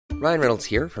Ryan Reynolds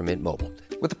here from Mint Mobile.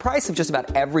 With the price of just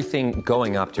about everything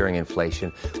going up during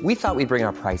inflation, we thought we'd bring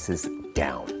our prices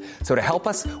down. So to help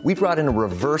us, we brought in a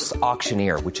reverse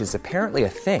auctioneer, which is apparently a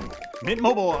thing. Mint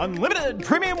Mobile Unlimited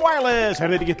Premium Wireless. How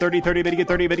to get 30, 30, bit to get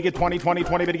 30, bit to get 20, 20,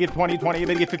 20, bit to get 20, 20,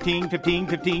 bit to get 15, 15,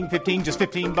 15, 15, just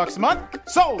 $15 a month?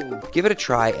 Sold! Give it a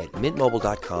try at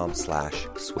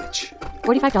mintmobile.com/switch.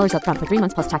 $45 up front for 3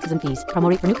 months plus taxes and fees. Promo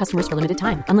rate for new customers for limited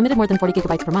time. Unlimited more than 40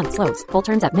 gigabytes per month. Slows full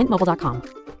terms at mintmobile.com.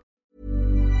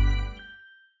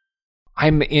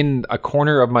 I'm in a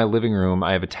corner of my living room.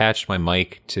 I have attached my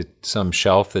mic to some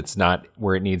shelf that's not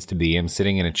where it needs to be. I'm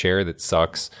sitting in a chair that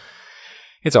sucks.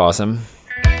 It's awesome.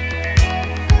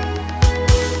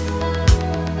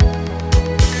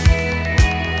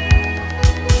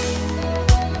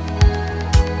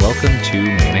 Welcome to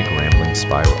Manic Rambling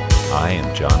Spiral. I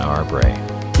am John R. Bray.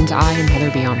 And I am Heather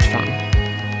B. Armstrong.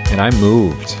 And I'm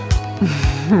moved.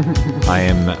 I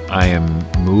am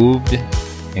moved,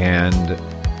 and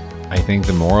I think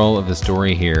the moral of the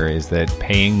story here is that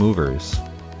paying movers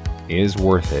is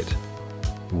worth it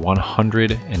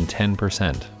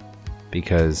 110%,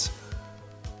 because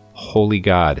holy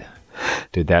God,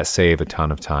 did that save a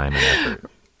ton of time and effort.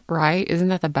 Right? Isn't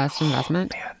that the best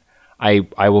investment? Man,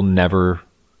 I will never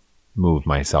move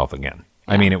myself again.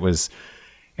 Yeah. I mean, it was,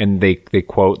 and they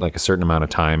quote like a certain amount of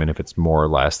time, and if it's more or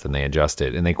less, then they adjust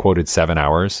it. And they quoted 7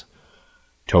 hours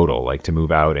total, like to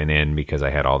move out and in, because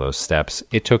I had all those steps.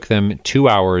 It took them 2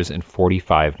 hours and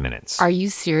 45 minutes. Are you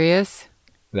serious?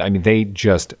 I mean, they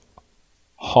just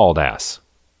hauled ass.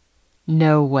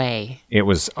 No way. It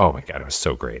was, oh my God, it was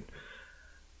so great.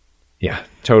 Yeah,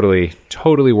 totally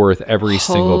worth every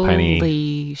single penny.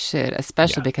 Holy shit,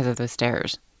 especially because of those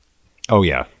stairs. Oh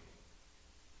yeah.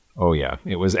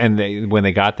 It was, and when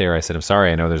they got there, I said, I'm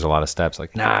sorry, I know there's a lot of steps.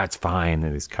 Like, nah, it's fine.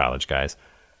 And these college guys.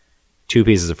 2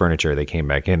 pieces of furniture, they came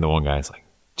back in. The one guy's like,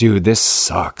 dude, this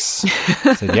sucks.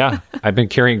 I said, yeah, I've been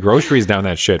carrying groceries down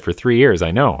that shit for 3 years.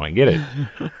 I know, I get it.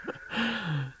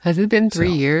 Has it been 3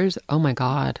 years? Oh my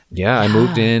God. Yeah, I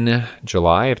moved in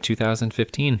July of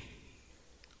 2015.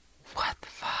 What the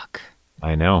fuck?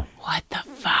 I know. What the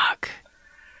fuck?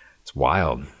 It's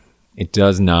wild. It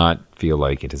does not feel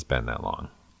like it has been that long.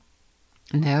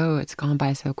 No, it's gone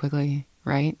by so quickly,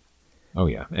 right? Oh,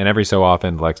 yeah. And every so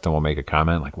often, Lexton will make a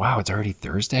comment like, wow, it's already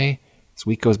Thursday? This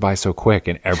week goes by so quick.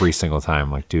 And every single time,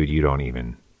 I'm like, dude, you don't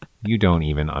even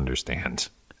understand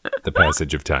the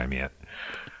passage of time yet.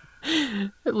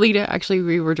 Lita, actually,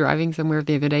 we were driving somewhere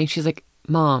the other day, and she's like,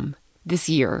 Mom, this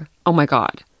year, oh my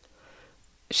God.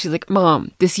 She's like,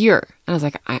 Mom, this year. And I was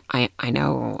like, I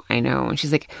know. And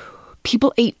she's like,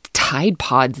 people ate Tide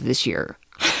Pods this year.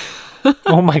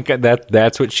 Oh my God,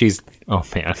 that's what she's, oh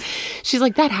man. She's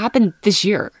like, that happened this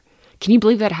year. Can you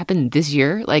believe that happened this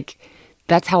year? Like,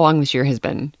 that's how long this year has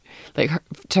been. Like,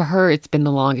 to her, it's been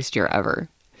the longest year ever.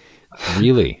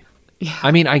 Really? Yeah. I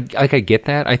mean, I get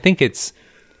that. I think it's,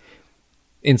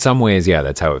 in some ways, yeah,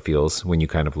 that's how it feels when you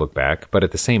kind of look back. But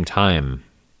at the same time,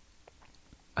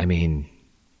 I mean,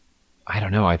 I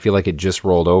don't know. I feel like it just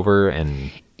rolled over and...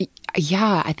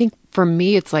 Yeah, I think for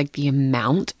me, it's like the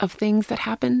amount of things that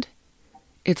happened.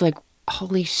 It's like,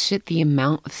 holy shit, the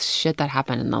amount of shit that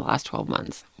happened in the last 12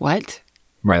 months. What?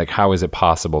 Right, like how is it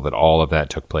possible that all of that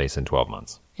took place in 12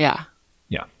 months? Yeah.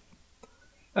 Yeah.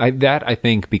 I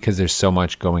think because there's so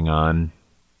much going on,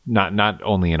 not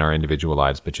only in our individual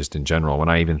lives, but just in general, when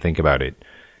I even think about it,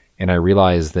 and I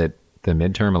realize that the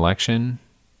midterm election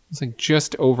was like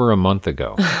just over a month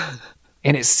ago.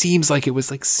 And it seems like it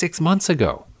was like 6 months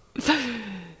ago.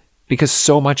 Because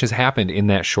so much has happened in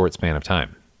that short span of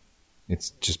time.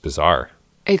 It's just bizarre.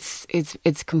 It's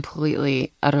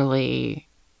completely, utterly,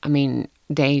 I mean,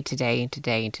 day to day to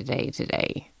day to day to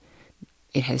day,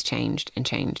 it has changed and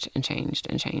changed and changed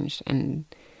and changed. And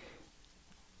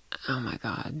oh my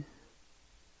God.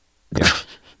 Yeah.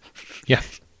 Yeah.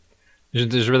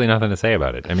 There's really nothing to say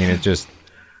about it. I mean,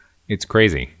 it's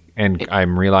crazy. And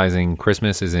I'm realizing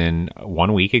Christmas is in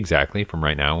 1 week exactly from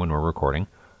right now when we're recording.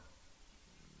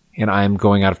 And I'm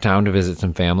going out of town to visit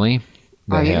some family.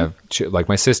 They have, like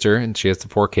my sister, and she has the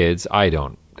 4 kids. I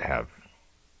don't have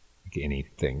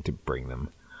anything to bring them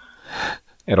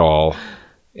at all.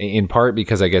 In part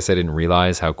because I guess I didn't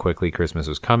realize how quickly Christmas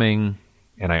was coming.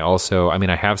 And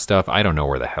I have stuff. I don't know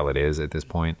where the hell it is at this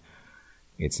point.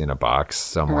 It's in a box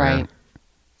somewhere. Right.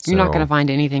 You're not going to find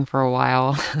anything for a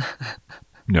while.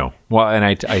 No. Well, and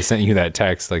I sent you that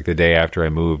text like the day after I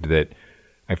moved that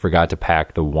I forgot to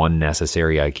pack the one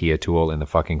necessary IKEA tool in the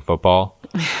fucking football.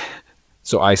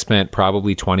 So I spent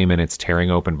probably 20 minutes tearing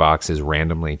open boxes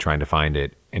randomly trying to find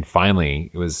it. And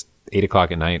finally, it was 8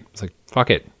 o'clock at night. I was like,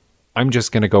 fuck it. I'm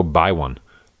just going to go buy one.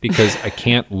 because I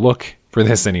can't look for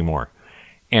this anymore.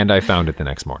 And I found it the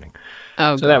next morning.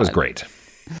 Oh, so that was great.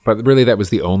 But really, that was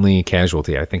the only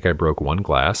casualty. I think I broke one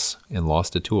glass and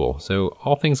lost a tool. So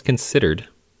all things considered,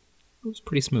 it was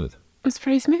pretty smooth. It's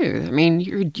pretty smooth. I mean,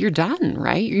 you're done,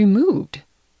 right? You moved.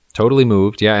 Totally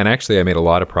moved, yeah. And actually, I made a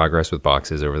lot of progress with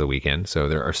boxes over the weekend. So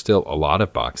there are still a lot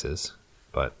of boxes.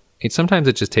 But sometimes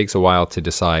it just takes a while to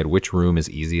decide which room is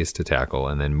easiest to tackle,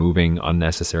 and then moving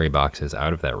unnecessary boxes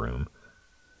out of that room,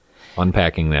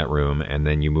 unpacking that room, and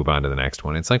then you move on to the next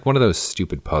one. It's like one of those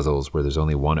stupid puzzles where there's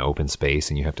only one open space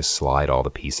and you have to slide all the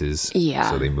pieces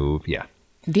so they move. Yeah.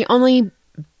 The only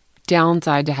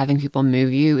downside to having people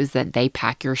move you is that they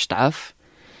pack your stuff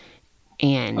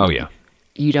and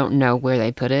you don't know where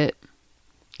they put it.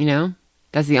 You know?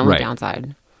 That's the only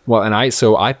downside. Well, and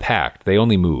I packed. They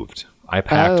only moved. I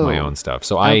packed my own stuff.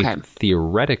 So I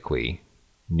theoretically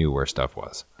knew where stuff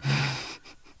was.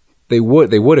 They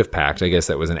would have packed. I guess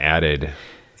that was an added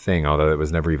thing, although it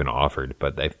was never even offered.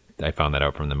 But I found that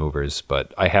out from the movers.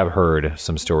 But I have heard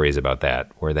some stories about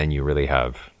that where then you really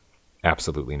have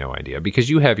absolutely no idea, because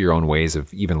you have your own ways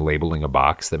of even labeling a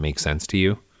box that makes sense to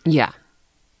you. Yeah.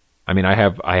 I mean, I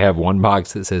have one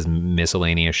box that says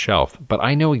miscellaneous shelf, but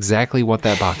I know exactly what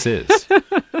that box is.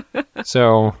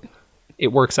 So it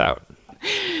works out.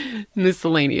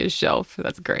 Miscellaneous shelf.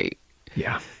 That's great.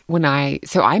 Yeah.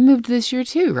 So I moved this year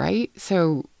too, right?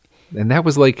 And that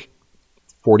was like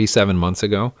 47 months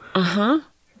ago. Uh-huh.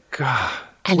 God.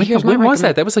 And when was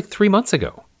that? That was like 3 months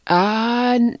ago.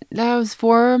 That was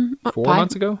 4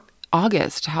 months ago?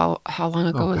 August. How long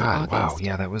ago was August? Wow.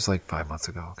 Yeah, that was like 5 months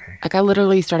ago. Okay. Like I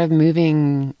literally started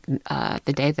moving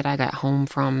the day that I got home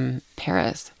from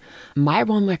Paris. My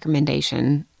one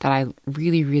recommendation that I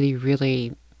really, really,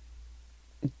 really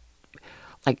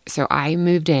like, so I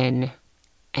moved in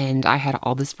and I had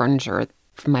all this furniture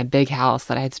from my big house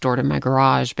that I had stored in my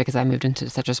garage because I moved into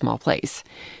such a small place.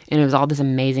 And it was all this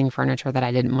amazing furniture that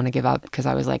I didn't want to give up because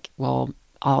I was like, well,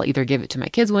 I'll either give it to my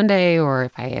kids one day or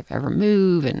if I ever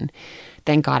move. And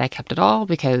thank God I kept it all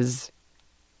because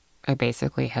I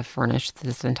basically have furnished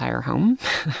this entire home.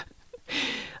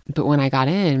 But when I got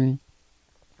in,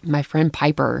 my friend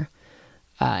Piper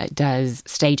does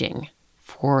staging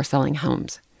for selling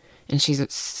homes. And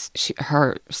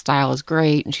her style is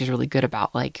great, and she's really good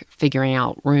about like figuring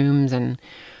out rooms. And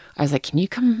I was like, "Can you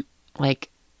come?" And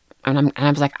I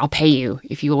was like, "I'll pay you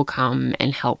if you will come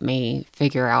and help me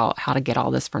figure out how to get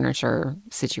all this furniture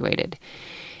situated."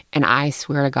 And I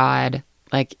swear to God,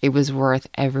 like it was worth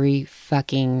every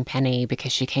fucking penny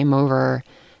because she came over,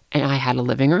 and I had a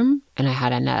living room, and I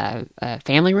had a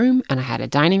family room, and I had a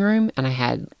dining room, and I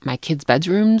had my kids'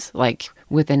 bedrooms like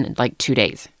within like 2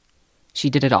 days. She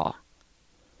did it all.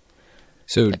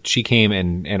 So she came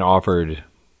and offered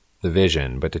the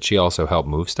vision, but did she also help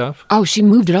move stuff? Oh, she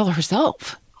moved it all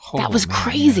herself. That was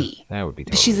crazy. Yeah. That would be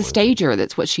totally She's a stager.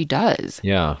 That's what she does.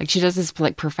 Yeah. Like she does this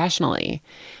like professionally.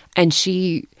 And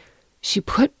she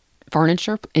put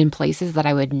furniture in places that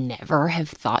I would never have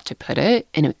thought to put it,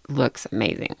 and it looks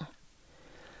amazing.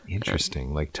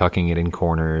 Interesting. Like tucking it in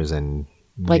corners and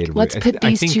like let's put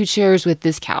these two chairs with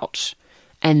this couch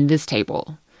and this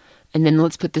table. And then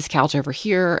let's put this couch over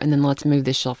here, and then let's move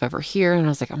this shelf over here. And I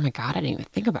was like, oh my God, I didn't even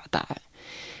think about that.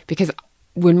 Because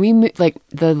when we moved, like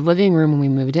the living room when we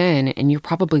moved in, and you're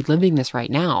probably living this right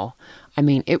now, I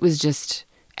mean, it was just,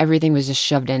 everything was just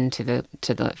shoved into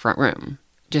the front room.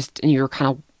 And you were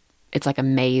kind of, it's like a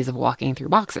maze of walking through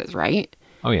boxes, right?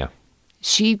 Oh, yeah.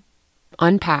 She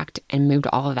unpacked and moved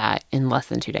all of that in less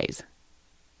than 2 days.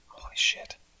 Holy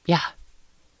shit. Yeah.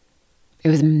 It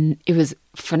was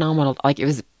phenomenal. Like it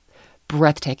was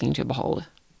breathtaking to behold.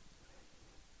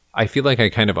 I feel like I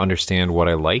kind of understand what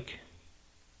I like,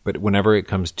 but whenever it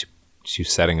comes to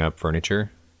setting up furniture,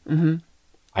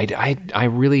 I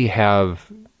really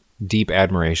have deep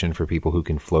admiration for people who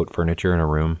can float furniture in a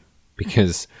room,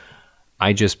 because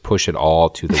I just push it all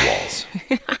to the walls.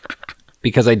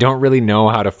 Because I don't really know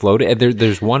how to float it.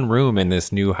 There's one room in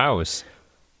this new house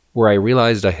where I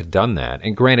realized I had done that.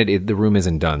 And granted, the room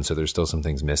isn't done, so there's still some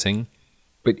things missing.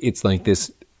 But it's like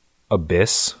this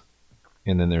abyss,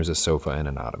 and then there's a sofa and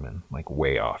an ottoman, like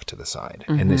way off to the side.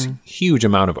 And this huge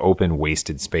amount of open,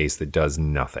 wasted space that does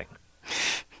nothing.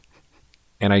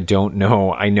 And I don't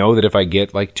know. I know that if I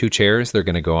get like 2 chairs, they're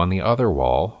going to go on the other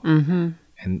wall and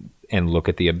look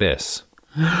at the abyss.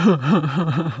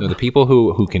 The people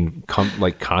who can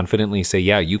confidently say,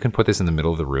 yeah, you can put this in the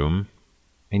middle of the room.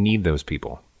 I need those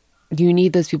people. You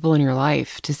need those people in your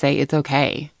life to say it's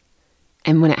okay.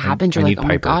 And when it happens, you're like, oh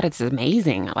my God, it's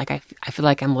amazing. Like, I feel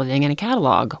like I'm living in a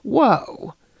catalog.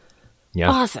 Whoa. Yeah.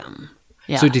 Awesome.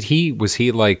 Yeah. So was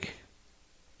he like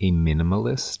a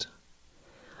minimalist?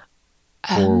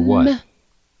 Or what?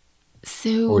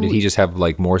 So Or did he just have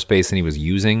like more space than he was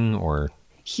using? Or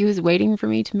he was waiting for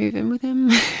me to move in with him.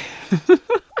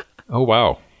 oh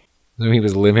wow, so he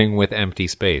was living with empty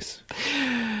space.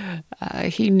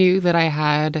 He knew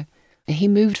that he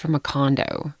moved from a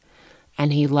condo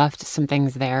and he left some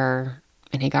things there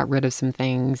and he got rid of some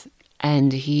things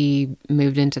and he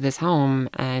moved into this home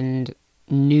and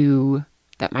knew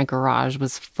that my garage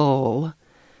was full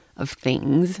of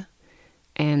things.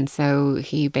 And so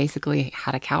he basically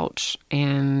had a couch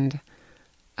and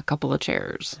a couple of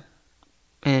chairs.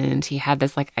 And he had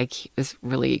this like, this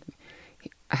really,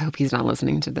 I hope he's not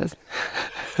listening to this.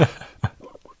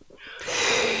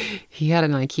 He had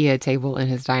an IKEA table in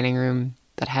his dining room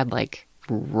that had like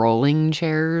rolling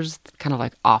chairs, kind of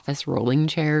like office rolling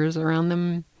chairs around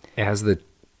them. As the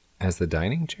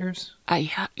dining chairs?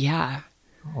 Yeah.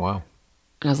 Oh, wow.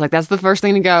 And I was like, that's the first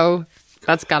thing to go.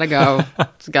 That's gotta go.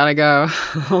 It's gotta go.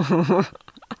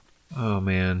 Oh,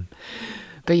 man.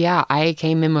 But yeah, I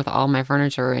came in with all my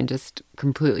furniture and just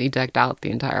completely decked out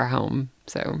the entire home.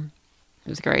 So it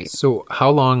was great. So how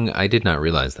long? I did not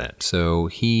realize that. So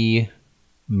he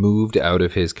moved out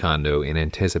of his condo in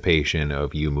anticipation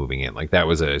of you moving in. Like that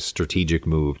was a strategic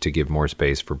move to give more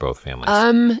space for both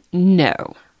families. No.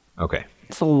 Okay.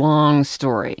 It's a long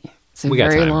story. It's a We got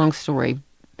very time. long story.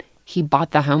 He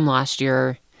bought the home last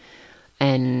year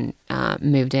and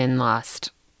moved in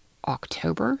last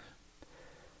October.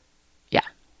 Yeah.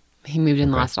 He moved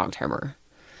in last October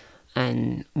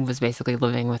and was basically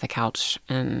living with a couch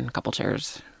and a couple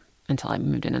chairs until I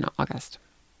moved in August.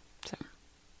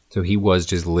 So he was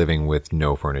just living with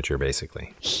no furniture,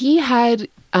 basically. He had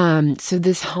so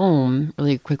this home,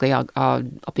 really quickly, I'll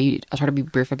try to be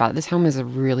brief about it. This home is a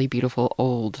really beautiful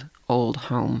old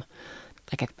home.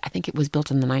 Like I think it was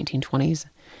built in the 1920s,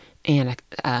 and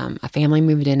a family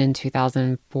moved in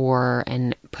 2004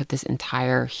 and put this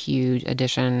entire huge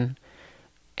addition,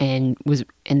 and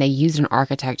they used an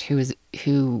architect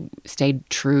who stayed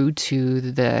true to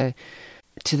the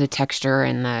texture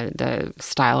and the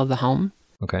style of the home.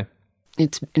 Okay.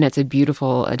 It's a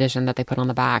beautiful addition that they put on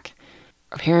the back.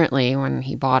 Apparently, when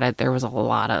he bought it, there was a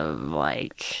lot of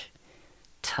like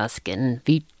Tuscan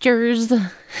features.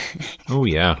 Oh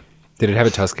yeah. Did it have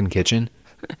a Tuscan kitchen?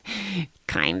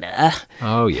 Kinda.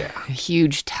 Oh yeah. A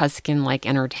huge Tuscan like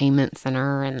entertainment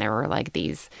center, and there were like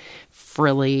these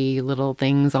frilly little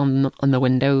things on the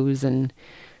windows, and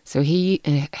so he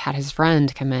had his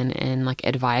friend come in and like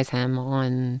advise him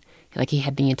on, like, he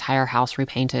had the entire house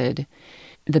repainted.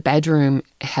 The bedroom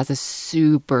has a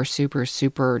super, super,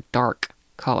 super dark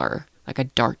color, like a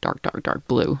dark, dark, dark, dark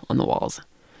blue on the walls.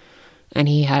 And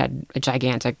he had a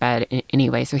gigantic bed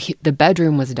anyway. So the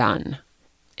bedroom was done.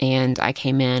 And I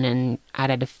came in and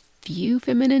added a few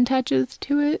feminine touches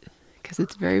to it because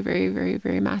it's very, very, very,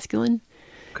 very masculine.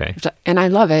 Okay. And I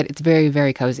love it. It's very,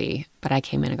 very cozy. But I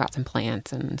came in and got some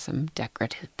plants and some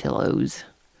decorative pillows.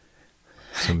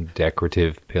 Some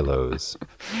decorative pillows.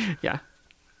 Yeah.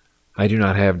 I do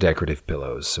not have decorative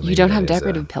pillows. So You don't have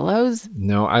decorative pillows?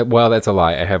 No, well, that's a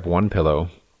lie. I have one pillow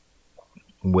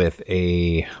with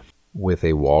a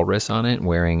walrus on it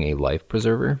wearing a life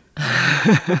preserver.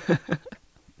 I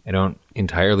don't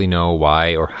entirely know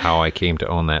why or how I came to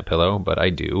own that pillow, but I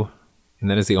do. And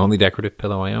that is the only decorative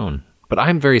pillow I own. But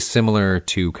I'm very similar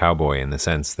to Cowboy in the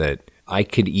sense that I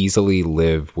could easily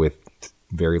live with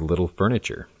very little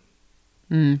furniture.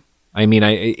 I mean,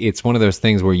 it's one of those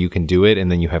things where you can do it and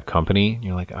then you have company. And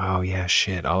you're like, oh, yeah,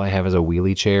 shit. All I have is a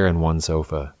wheelie chair and one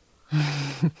sofa.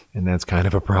 And that's kind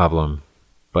of a problem.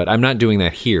 But I'm not doing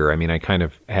that here. I mean, I kind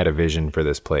of had a vision for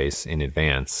this place in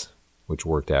advance, which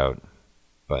worked out.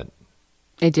 But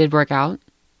It did work out?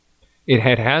 it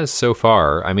has so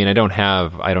far. I mean, I don't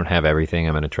have everything.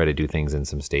 I'm going to try to do things in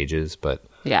some stages. But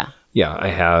Yeah. yeah, I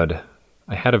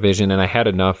had a vision, and I had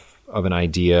enough of an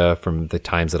idea from the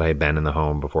times that I had been in the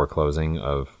home before closing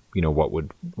of, you know, what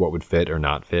would fit or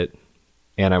not fit.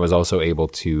 And I was also able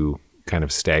to kind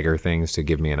of stagger things to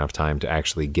give me enough time to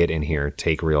actually get in here,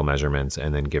 take real measurements,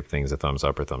 and then give things a thumbs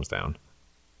up or thumbs down.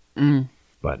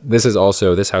 But this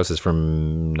house is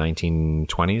from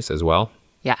 1920s as well.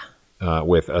 Yeah.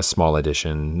 With a small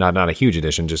addition, not a huge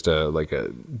addition, just a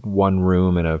one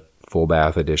room and a full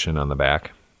bath addition on the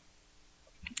back.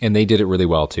 And they did it really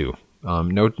well too.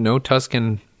 No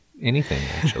Tuscan anything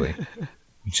actually,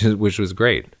 which was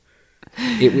great.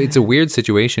 It's a weird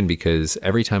situation because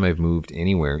every time I've moved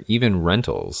anywhere, even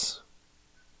rentals,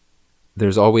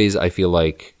 there's always, I feel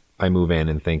like I move in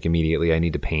and think immediately I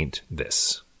need to paint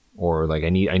this, or like I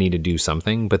need to do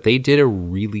something. But they did a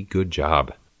really good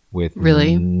job. with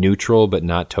Really? neutral but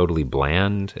not totally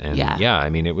bland. And Yeah. I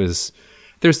mean, it was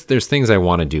there's things I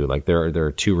want to do. Like there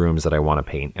are 2 rooms that I want to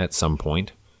paint at some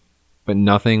point, but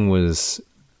nothing was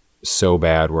so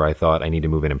bad where I thought I need to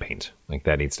move in and paint. Like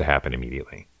that needs to happen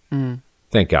immediately.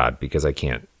 Thank God, because I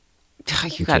can't.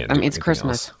 You can't got. do I mean, it's anything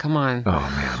Christmas. else. Come on. Oh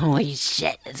man. Holy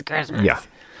shit! It's Christmas. Yeah.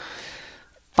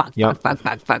 Fuck. Yep.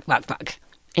 Fuck.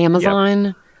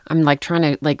 Amazon. I'm like trying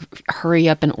to like hurry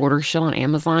up and order shit on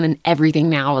Amazon, and everything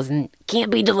now is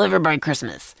can't be delivered by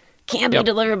Christmas. Can't be Yep.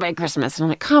 delivered by Christmas. And I'm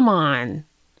like, come on.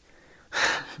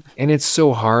 And it's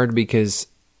so hard because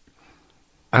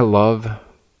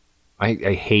I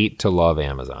hate to love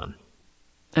Amazon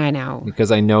I know.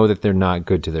 because I know that they're not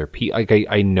good to their people. Like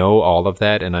I know all of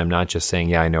that, and I'm not just saying,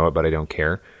 yeah, I know it, but I don't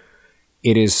care.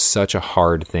 It is such a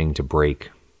hard thing to break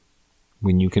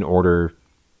when you can order,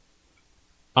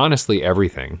 honestly,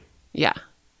 everything, Yeah.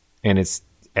 and it's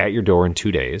at your door in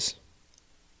 2 days.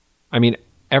 I mean,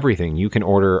 everything. You can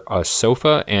order a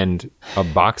sofa and a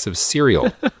box of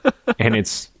cereal, and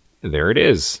there it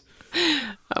is.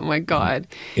 Oh my God.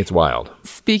 It's wild.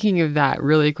 Speaking of that,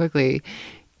 really quickly,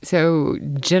 so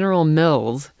General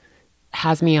Mills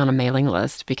has me on a mailing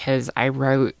list because I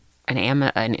wrote an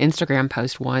Instagram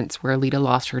post once where Lita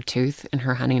lost her tooth in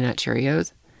her Honey Nut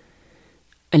Cheerios.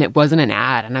 And it wasn't an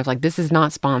ad. And I was like, this is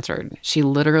not sponsored. She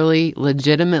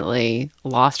legitimately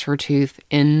lost her tooth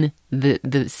in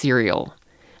the cereal.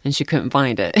 And she couldn't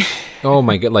find it. Oh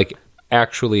my God. Like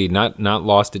actually not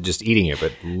lost it just eating it,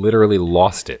 but literally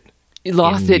lost it.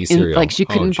 Lost in it the in cereal. like she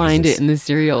couldn't find Jesus. it in the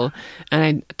cereal.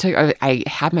 And I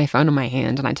had my phone in my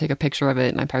hand and I took a picture of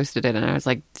it and I posted it and I was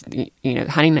like,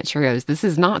 Honey Nut Cheerios, this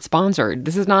is not sponsored.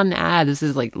 This is not an ad. This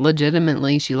is like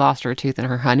legitimately she lost her tooth in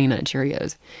her Honey Nut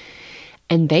Cheerios.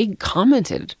 And they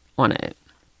commented on it,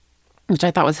 which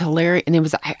I thought was hilarious. And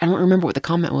I don't remember what the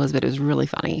comment was, but it was really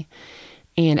funny.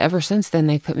 And ever since then,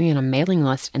 they put me on a mailing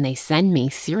list and they send me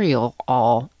cereal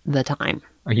all the time.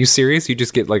 Are you serious? You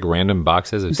just get like random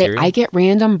boxes of cereal? I get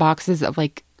random boxes of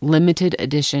like limited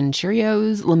edition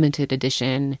Cheerios, limited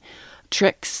edition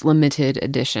Trix, limited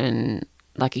edition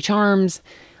Lucky Charms,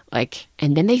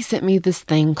 and then they sent me this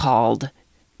thing called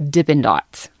Dippin'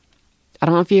 Dots. I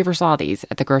don't know if you ever saw these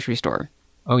at the grocery store.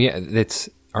 Oh yeah,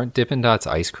 aren't Dippin' Dots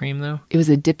ice cream though? It was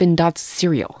a Dippin' Dots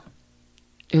cereal.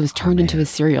 It was turned into a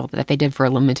cereal that they did for a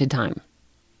limited time.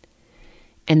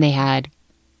 And they had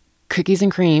cookies and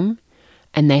cream,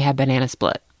 and they had banana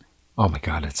split. Oh my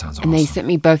God, that sounds awesome. And they sent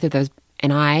me both of those,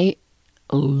 and I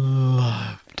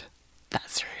loved that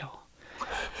cereal.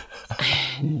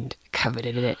 And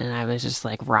coveted it, and I was just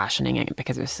like rationing it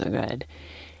because it was so good.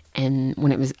 And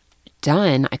when it was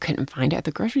done, I couldn't find it at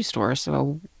the grocery store,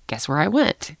 so guess where I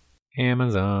went?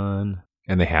 Amazon.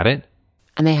 And they had it?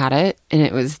 And they had it, and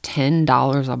it was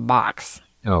 $10 a box.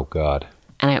 Oh God.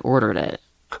 And I ordered it.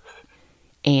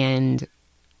 And,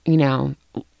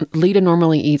 Lita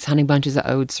normally eats Honey Bunches of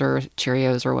Oats or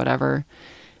Cheerios or whatever.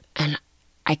 And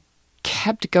I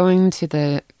kept going to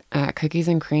the cookies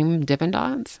and cream Dippin'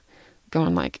 Dots,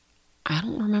 going like, I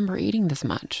don't remember eating this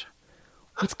much.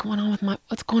 What's going on?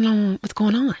 What's going on?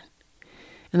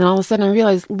 And then all of a sudden I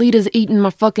realized Lita's eating my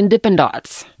fucking Dippin'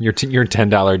 Dots. Your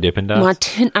 $10 Dippin'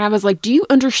 Dots? I was like, do you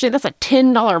understand? That's a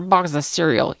 $10 box of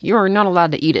cereal. You are not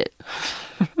allowed to eat it.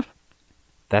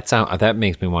 That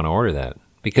makes me want to order that.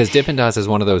 Because Dippin' Dots is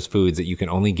one of those foods that you can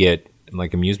only get in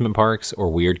like amusement parks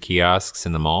or weird kiosks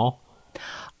in the mall.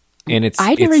 And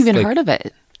I'd never even heard of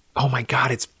it. Oh my God,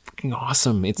 it's freaking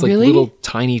awesome. It's like Really? little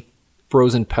tiny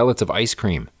frozen pellets of ice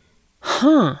cream.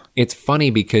 Huh. It's funny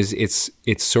because it's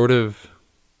sort of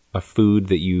a food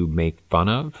that you make fun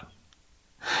of,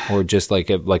 or just like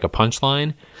a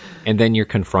punchline, and then you're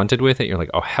confronted with it. You're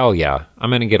like, oh hell yeah, I'm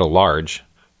gonna get a large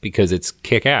because it's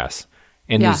kick ass.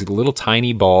 And Yeah. these little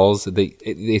tiny balls.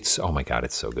 It's oh my God,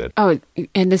 it's so good. Oh,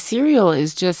 and the cereal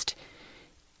is just,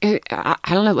 I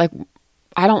don't know, like,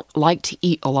 I don't like to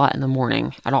eat a lot in the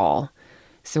morning at all.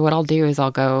 So what I'll do is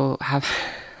I'll go have,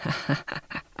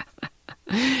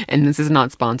 and this is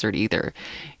not sponsored either.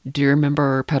 Do you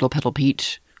remember Pedal Pedal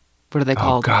Peach? What are they Oh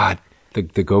called? God, the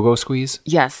Go-Go Squeeze.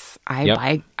 Yes, Yep.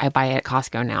 I buy it at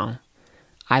Costco now.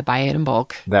 I buy it in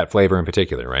bulk. That flavor in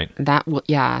particular, right? That will,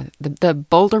 yeah, the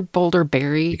Boulder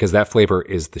Berry. Because that flavor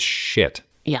is the shit.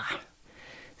 Yeah.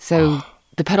 So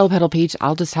the Pedal Pedal Peach,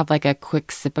 I'll just have like a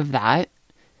quick sip of that.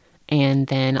 And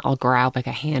then I'll grab like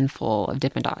a handful of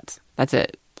Dippin' Dots. That's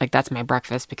it. Like that's my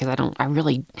breakfast because I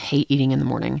really hate eating in the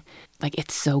morning. Like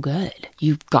it's so good.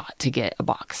 You've got to get a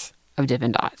box of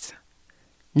Dippin' Dots.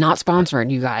 Not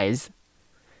sponsored, you guys,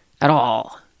 at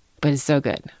all. But it's so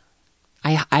good.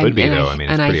 Could be, though. I mean,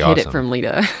 it's and I pretty hid it awesome. from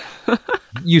Lita.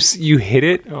 You hit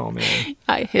it? Oh man.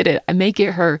 I hit it. I may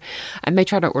get her. I may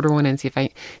try to order one and see if I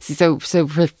see. So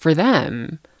for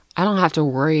them, I don't have to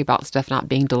worry about stuff not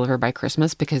being delivered by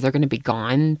Christmas because they're going to be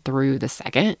gone through the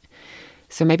 2nd.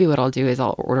 So maybe what I'll do is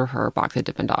I'll order her a box of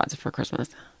Dippin' Dots for Christmas.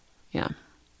 Yeah.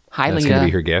 Hi, That's Lita. going to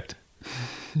be her gift.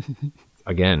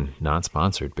 Again, not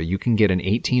sponsored, but you can get an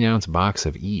 18-ounce box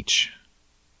of each.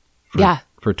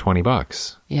 For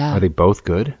 $20. Yeah. Are they both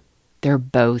good? They're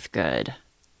both good.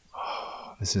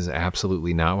 This is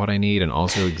absolutely not what I need and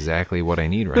also exactly what I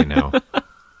need right now.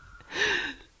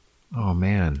 Oh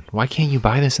man, why can't you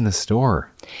buy this in the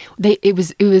store? It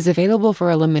was available for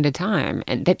a limited time,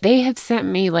 and that they have sent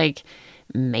me like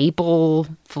maple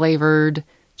flavored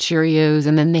Cheerios,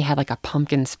 and then they had like a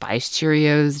pumpkin spice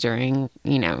Cheerios during,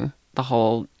 the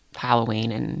whole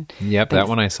Halloween and Yep, that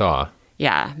one I saw.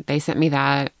 Yeah, they sent me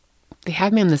that. They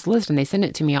have me on this list and they send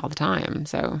it to me all the time.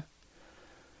 So,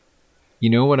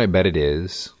 you know what I bet it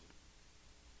is?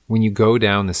 When you go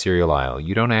down the cereal aisle,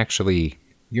 you're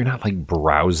not like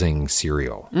browsing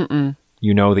cereal. Mm-mm.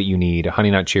 You know that you need Honey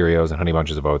Nut Cheerios and Honey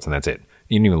Bunches of Oats, and that's it.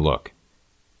 You didn't even look.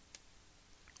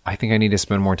 I think I need to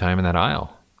spend more time in that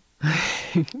aisle.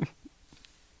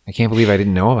 I can't believe I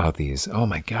didn't know about these. Oh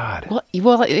my God.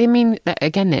 Well, I mean,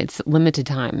 again, it's limited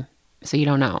time, so you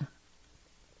don't know.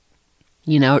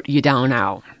 You don't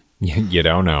know. You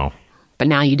don't know. But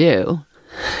now you do.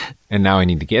 And now I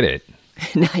need to get it.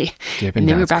 And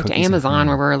then we're back to Amazon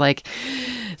where we're like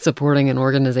supporting an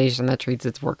organization that treats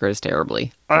its workers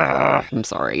terribly. I'm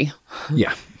sorry.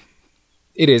 Yeah.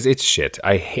 It is. It's shit.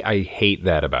 I hate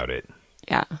that about it.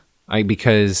 Yeah.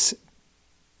 Because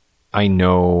I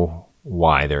know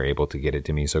why they're able to get it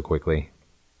to me so quickly.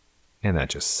 And that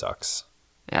just sucks.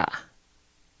 Yeah.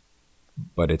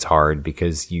 But it's hard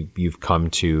because you've come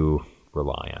to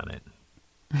rely on it.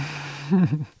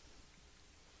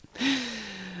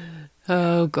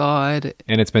 Oh, God.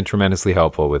 And it's been tremendously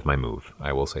helpful with my move.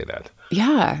 I will say that.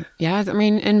 Yeah. Yeah. I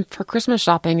mean, and for Christmas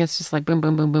shopping, it's just like boom,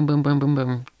 boom, boom, boom, boom, boom, boom,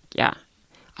 boom. Yeah.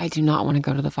 I do not want to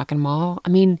go to the fucking mall. I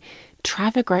mean,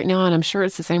 traffic right now, and I'm sure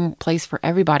it's the same place for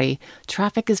everybody.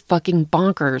 Traffic is fucking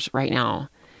bonkers right now.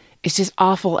 It's just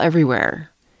awful everywhere.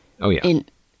 Oh, yeah. And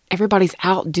everybody's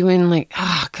out doing like,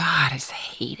 oh, God, I just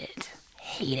hate it.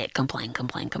 Hate it. Complain,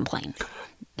 complain, complain.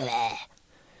 Bleh.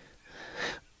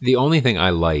 The only thing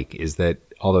I like is that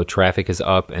although traffic is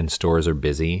up and stores are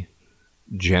busy,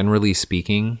 generally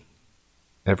speaking,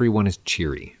 everyone is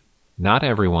cheery. Not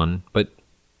everyone, but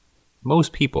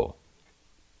most people.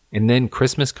 And then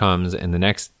Christmas comes and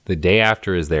the day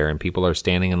after is there and people are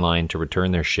standing in line to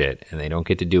return their shit and they don't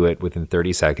get to do it within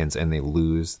 30 seconds and they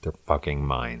lose their fucking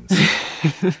minds.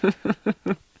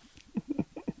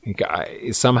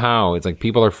 Somehow it's like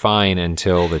people are fine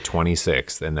until the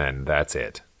 26th and then that's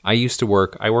it. I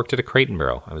worked at a Crate &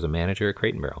 Barrel. I was a manager at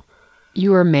Crate & Barrel. You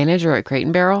were a manager at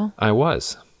Crate & Barrel? I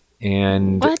was.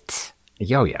 And what?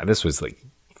 Oh yeah, this was like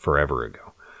forever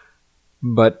ago.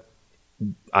 But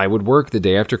I would work the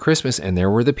day after Christmas and there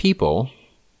were the people.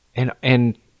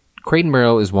 And Crate &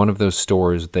 Barrel is one of those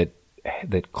stores that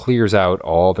clears out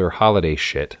all their holiday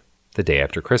shit the day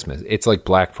after Christmas. It's like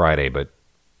Black Friday, but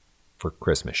for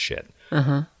Christmas shit.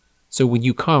 Uh-huh. So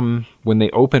when they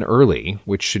open early,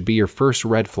 which should be your first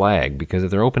red flag, because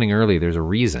if they're opening early, there's a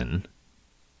reason,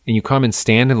 and you come and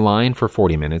stand in line for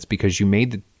 40 minutes because you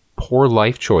made the poor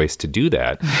life choice to do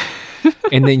that,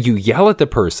 and then you yell at the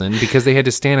person because they had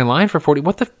to stand in line for 40,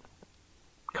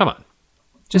 come on,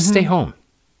 just stay home.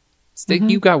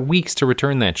 You got weeks to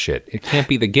return that shit. It can't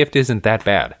be, the gift isn't that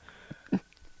bad.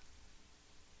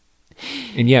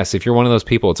 And yes, if you're one of those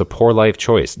people, it's a poor life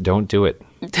choice. Don't do it.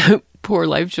 Poor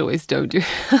life choice. Don't do.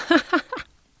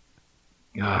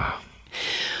 Well,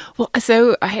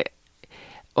 so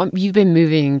you've been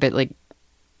moving, but like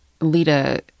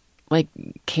Lita, like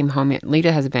came home.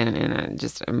 Lita has been in a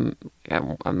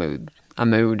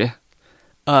mood.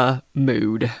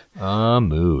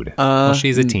 Well,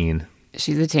 she's a teen.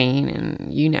 She's a teen,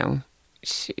 and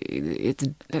it's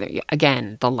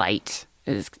again the light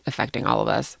is affecting all of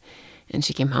us. And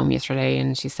she came home yesterday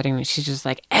and she's just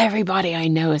like, everybody I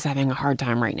know is having a hard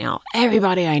time right now.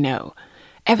 Everybody I know.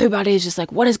 Everybody is just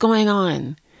like, what is going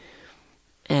on?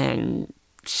 And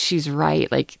she's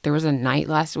right. Like, there was a night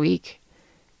last week.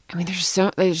 I mean, there's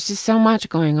just so much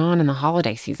going on in the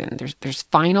holiday season. There's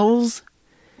finals.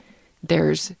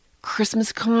 There's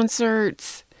Christmas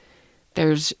concerts.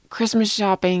 There's Christmas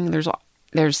shopping.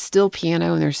 There's still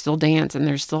piano and there's still dance and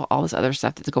there's still all this other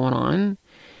stuff that's going on.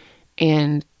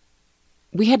 And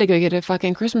we had to go get a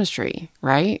fucking Christmas tree,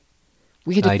 right?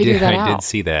 We had to figure that out. I did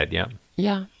see that, yeah.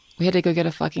 Yeah. We had to go get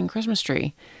a fucking Christmas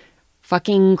tree.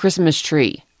 Fucking Christmas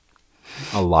tree.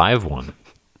 A live one.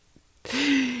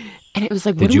 And it was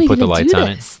like, Did you put the lights on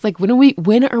it? Like, when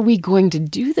are we going to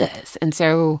do this? And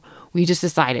so we just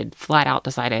flat out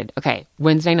decided, okay,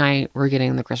 Wednesday night, we're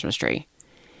getting the Christmas tree.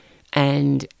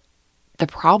 And the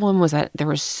problem was that there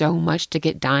was so much to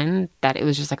get done that it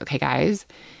was just like, okay, guys,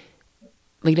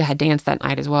 Lita had dance that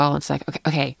night as well. It's like,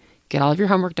 okay, get all of your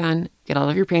homework done, get all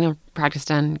of your piano practice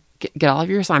done, get all of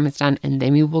your assignments done, and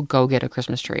then we will go get a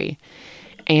Christmas tree.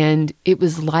 And it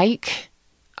was like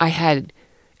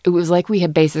we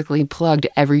had basically plugged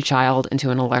every child into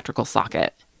an electrical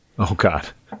socket. Oh, God.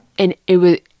 And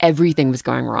everything was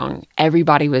going wrong.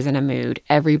 Everybody was in a mood.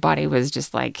 Everybody was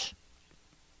just like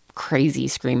crazy,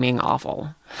 screaming,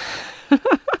 awful.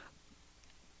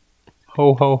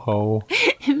 Ho, ho, ho.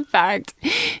 In fact,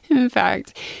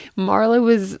 Marla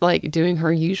was like doing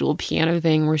her usual piano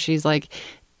thing where she's like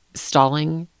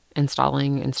stalling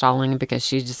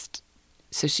because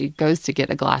so she goes to get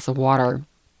a glass of water.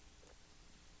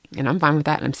 And I'm fine with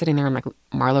that. And I'm sitting there. I'm like,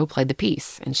 Marlo played the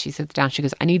piece. And she sits down. She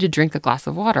goes, I need to drink a glass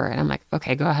of water. And I'm like,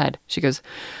 okay, go ahead. She goes,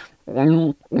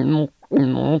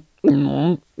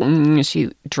 she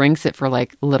drinks it for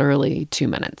like literally 2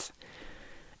 minutes.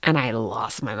 And I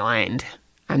lost my mind.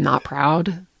 I'm not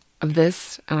proud of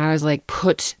this. And I was like,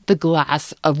 put the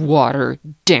glass of water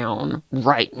down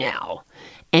right now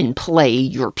and play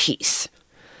your piece.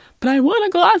 But I want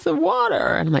a glass of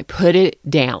water. And I'm like, put it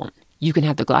down. You can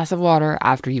have the glass of water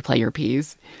after you play your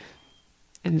piece.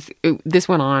 And this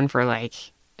went on for like,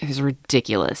 it was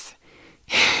ridiculous.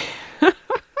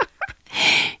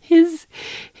 His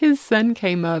son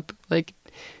came up like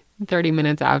 30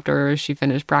 minutes after she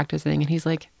finished practicing, and he's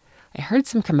like, I heard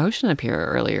some commotion up here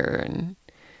earlier. And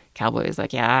Cowboy was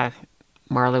like, yeah,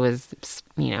 Marla was,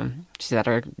 she's at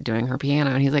her doing her piano.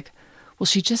 And he's like, well,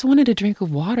 she just wanted a drink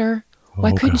of water.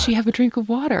 Why couldn't she have a drink of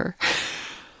water?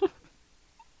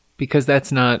 Because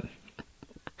that's not...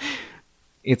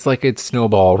 It's like it's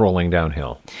snowball rolling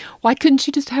downhill. Why couldn't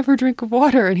she just have her drink of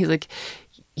water? And he's like,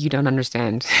 you don't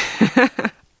understand.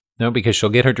 No, because she'll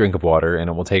get her drink of water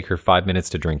and it will take her 5 minutes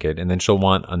to drink it. And then she'll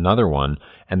want another one.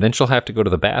 And then she'll have to go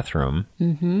to the bathroom.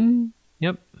 Mm-hmm.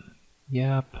 Yep.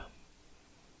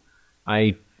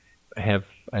 I have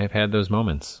had those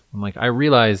moments. I'm like, I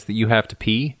realize that you have to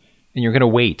pee and you're going to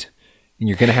wait. And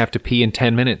you're going to have to pee in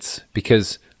 10 minutes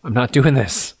because I'm not doing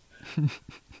this.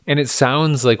 And it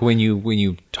sounds like when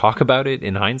you talk about it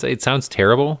in hindsight, it sounds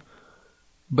terrible,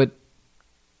 but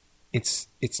it's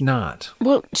not.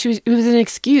 Well, it was an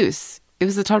excuse. It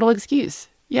was a total excuse.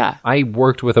 Yeah. I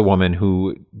worked with a woman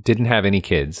who didn't have any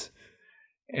kids,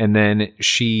 and then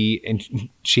she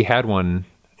had one.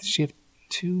 Did she have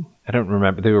two? I don't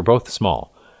remember. They were both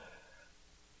small.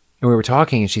 And we were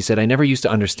talking, and she said, I never used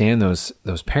to understand those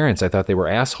parents. I thought they were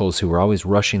assholes who were always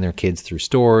rushing their kids through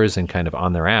stores and kind of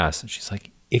on their ass. And she's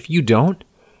like, if you don't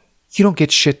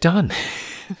get shit done.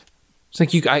 It's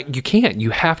like, you can't. You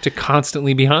have to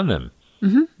constantly be on them.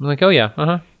 Mm-hmm. I'm like, oh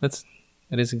yeah, that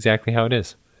is exactly how it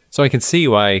is. So I can see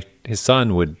why his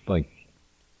son would like,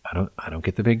 I don't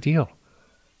get the big deal.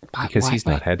 Because he's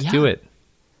not had to do it.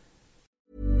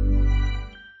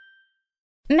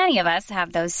 Many of us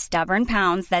have those stubborn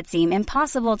pounds that seem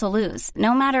impossible to lose,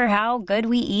 no matter how good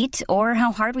we eat or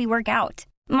how hard we work out.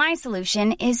 My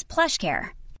solution is PlushCare.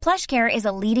 PlushCare is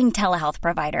a leading telehealth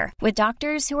provider with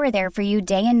doctors who are there for you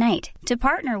day and night to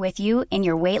partner with you in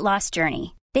your weight loss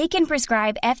journey. They can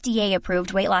prescribe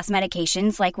FDA-approved weight loss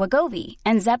medications like Wegovy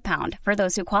and Zepbound for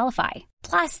those who qualify.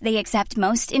 Plus, they accept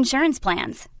most insurance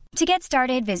plans. To get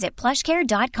started, visit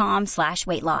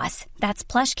plushcare.com/weightloss. That's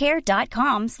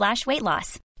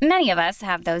plushcare.com/weightloss. Many of us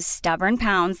have those stubborn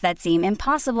pounds that seem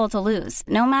impossible to lose,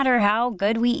 no matter how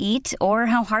good we eat or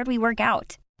how hard we work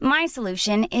out. My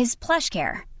solution is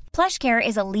PlushCare. PlushCare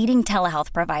is a leading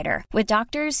telehealth provider with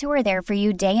doctors who are there for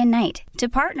you day and night to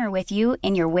partner with you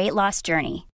in your weight loss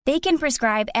journey. They can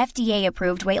prescribe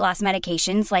FDA-approved weight loss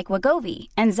medications like Wegovy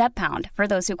and Zepbound for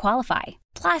those who qualify.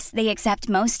 Plus, they accept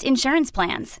most insurance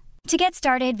plans. To get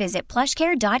started, visit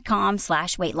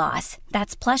plushcare.com/weightloss.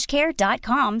 That's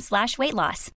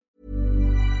plushcare.com/weightloss.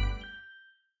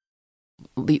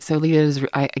 So Lita's,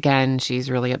 again,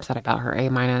 she's really upset about her A-,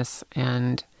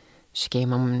 and she came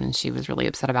home and she was really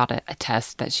upset about a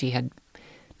test that she had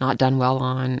not done well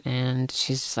on. And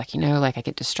she's just like, I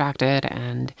get distracted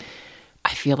and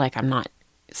I feel like I'm not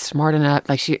smart enough.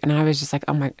 And I was just like,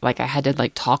 I had to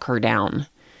talk her down.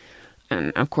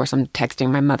 And of course I'm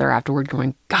texting my mother afterward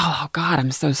going, oh God,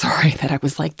 I'm so sorry that I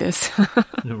was like this.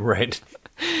 Right.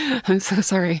 I'm so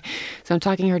sorry. So I'm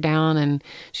talking her down and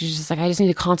she's just like, I just need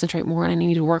to concentrate more and I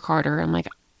need to work harder. I'm like,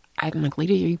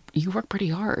 Lita, you work pretty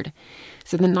hard.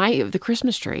 So the night of the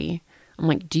Christmas tree, I'm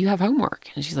like, do you have homework?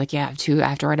 And she's like, yeah, I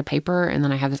have to write a paper, and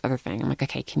then I have this other thing. I'm like,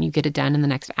 okay, can you get it done in the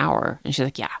next hour? And she's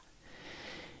like, yeah.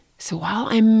 So while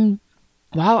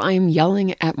I'm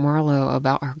yelling at Marlo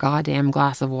about her goddamn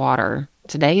glass of water,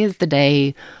 today is the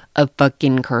day of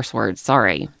fucking curse words.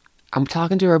 Sorry. I'm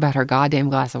talking to her about her goddamn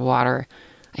glass of water.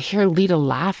 I hear Lita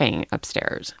laughing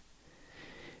upstairs.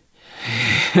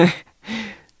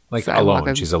 Like So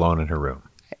alone. She's alone in her room.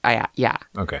 Yeah.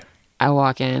 Okay. I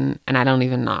walk in and I don't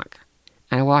even knock.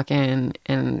 I walk in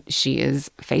and she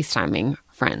is FaceTiming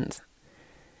friends.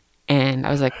 And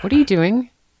I was like, what are you doing?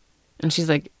 And she's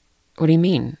like, what do you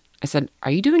mean? I said,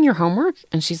 are you doing your homework?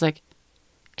 And she's like,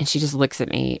 and she just looks at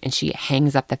me and she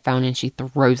hangs up the phone and she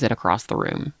throws it across the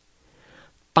room.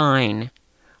 Fine.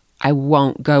 I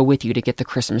won't go with you to get the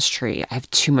Christmas tree. I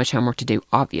have too much homework to do,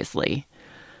 obviously.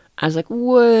 I was like,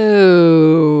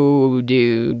 whoa,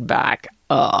 dude, back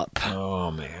up.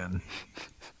 Oh, man.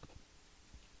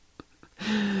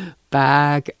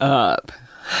 Back up.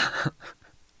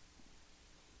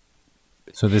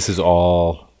 So this is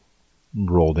all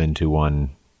rolled into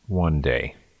one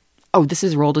day. Oh, this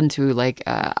is rolled into like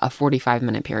a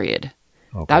 45-minute period.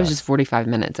 Okay. That was just 45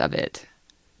 minutes of it.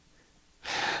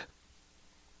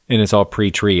 And it's all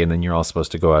pre-tree, and then you're all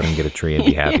supposed to go out and get a tree and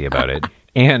be happy about it.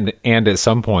 And at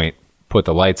some point, put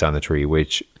the lights on the tree,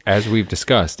 which, as we've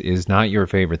discussed, is not your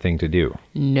favorite thing to do.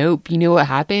 Nope. You know what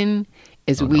happened?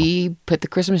 We put the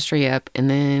Christmas tree up, and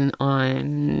then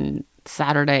on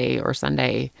Saturday or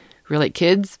Sunday, we were like,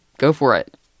 kids, go for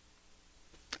it.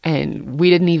 And we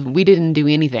didn't do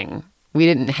anything. We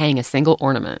didn't hang a single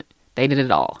ornament. They did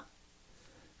it all.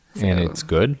 So, And it's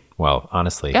good? Well,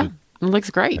 honestly. yeah, it looks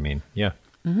great. I mean, yeah.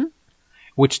 Mm-hmm.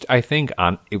 Which I think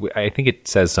it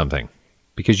says something,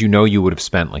 because you would have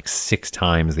spent like 6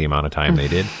 times the amount of time they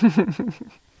did.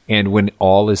 And when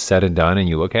all is said and done and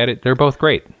you look at it, they're both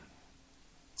great.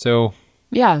 So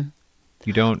yeah.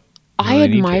 you don't I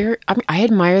really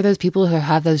admire those people who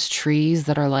have those trees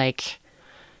that are like,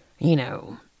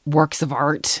 works of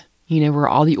art, where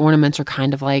all the ornaments are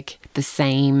kind of like the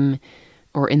same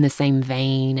or in the same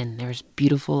vein, and there's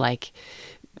beautiful like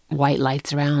white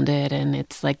lights around it, and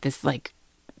it's like this like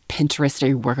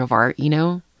Pinteresty work of art,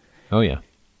 Oh yeah.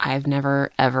 I've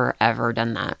never ever ever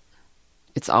done that.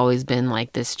 It's always been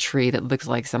like this tree that looks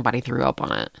like somebody threw up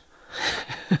on it.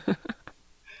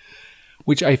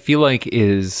 Which I feel like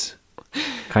is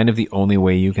kind of the only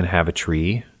way you can have a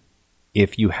tree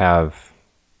if you have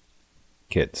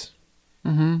kids.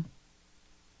 Mm-hmm.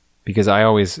 Because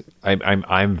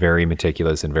I'm very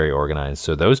meticulous and very organized,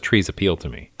 so those trees appeal to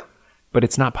me. But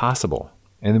it's not possible.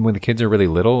 And then when the kids are really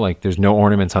little, like there's no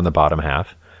ornaments on the bottom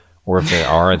half, or if there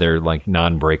are, they're like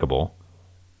non-breakable.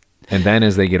 And then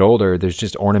as they get older, there's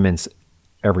just ornaments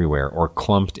everywhere or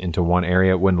clumped into one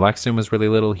area. When Lexton was really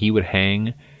little, he would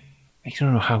hang. I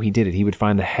don't know how he did it. He would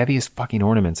find the heaviest fucking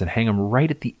ornaments and hang them right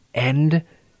at the end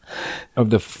of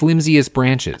the flimsiest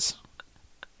branches,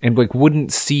 and like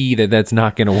wouldn't see that that's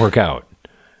not going to work out.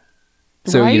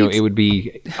 So right? It would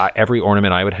be every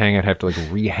ornament I would hang, I'd have to like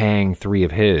rehang 3 of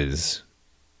his,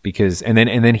 because and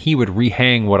then he would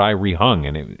rehang what I rehung,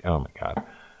 and oh my god.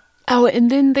 Oh, and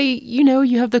then they,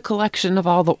 you have the collection of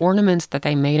all the ornaments that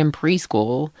they made in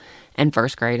preschool and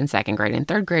first grade and second grade and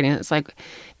third grade. And it's like,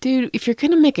 dude, if you're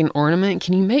going to make an ornament,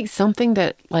 can you make something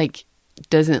that like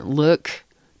doesn't look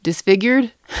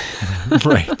disfigured?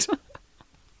 Right.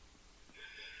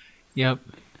 Yep.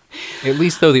 At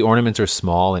least though the ornaments are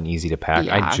small and easy to pack.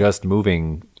 Yeah.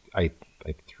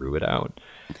 I threw it out.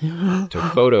 Took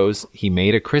photos. He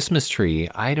made a Christmas tree.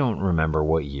 I don't remember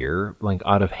what year, like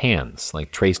out of hands,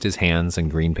 like traced his hands in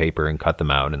green paper and cut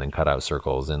them out and then cut out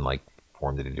circles and like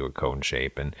formed it into a cone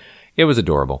shape. And it was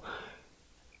adorable.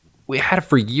 We had it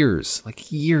for years,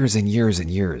 like years and years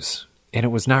and years. And it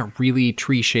was not really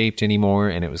tree shaped anymore.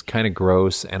 And it was kind of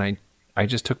gross. And I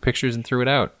just took pictures and threw it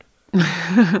out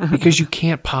because you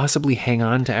can't possibly hang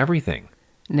on to everything.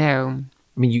 No.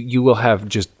 I mean, you will have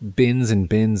just bins and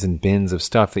bins and bins of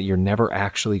stuff that you're never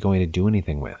actually going to do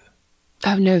anything with.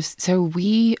 Oh, no. So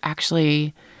we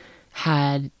actually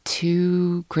had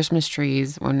 2 Christmas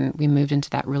trees when we moved into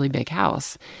that really big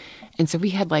house. And so we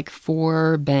had like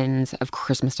 4 bins of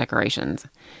Christmas decorations.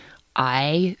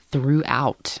 I threw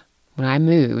out, when I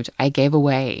moved, I gave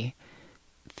away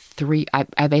 3.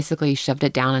 I basically shoved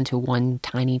it down into one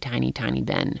tiny, tiny, tiny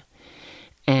bin.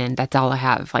 And that's all I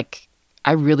have. Like,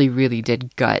 I really, really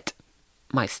did gut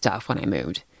my stuff when I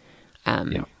moved,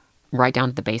 right down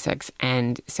to the basics.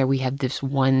 And so we had this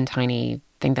one tiny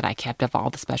thing that I kept of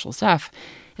all the special stuff.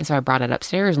 And so I brought it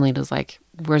upstairs, and Lita's like,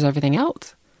 where's everything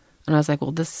else? And I was like,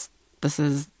 well, this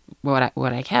is what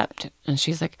I kept. And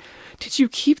she's like, did you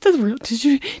keep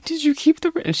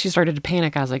the, and she started to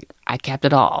panic. I was like, I kept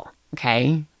it all.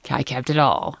 Okay. I kept it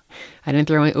all. I didn't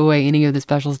throw away any of the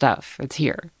special stuff. It's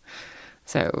here.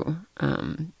 So,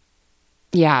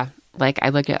 yeah, like I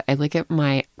look at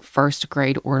my first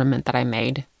grade ornament that I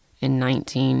made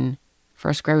in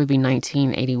first grade would be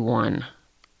 1981.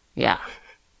 Yeah.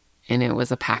 And it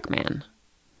was a Pac-Man.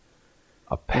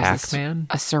 A Pac-Man?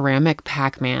 A ceramic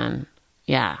Pac-Man.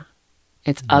 Yeah.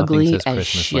 It's Nothing ugly says as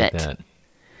Christmas shit. like that.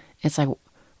 It's like,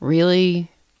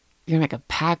 really? You're gonna make a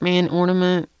Pac-Man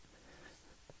ornament?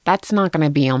 That's not gonna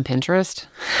be on Pinterest.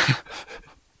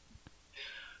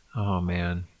 Oh,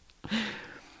 man.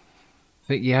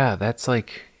 But yeah, that's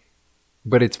like...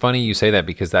 But it's funny you say that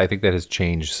because I think that has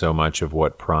changed so much of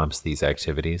what prompts these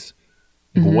activities.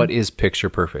 Mm-hmm. What is picture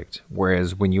perfect?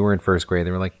 Whereas when you were in first grade,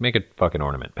 they were like, make a fucking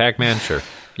ornament. Pac-Man? Sure.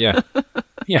 Yeah.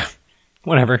 Yeah.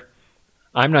 Whatever.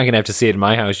 I'm not going to have to see it in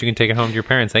my house. You can take it home to your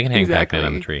parents. They can hang Pac-Man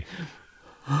on the tree.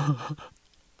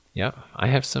 Yeah. I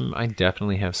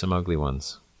definitely have some ugly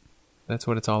ones. That's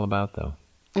what it's all about, though.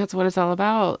 That's what it's all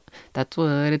about. That's what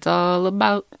it's all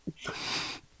about.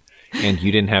 And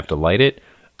you didn't have to light it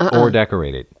or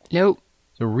decorate it. Nope.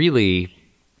 So really,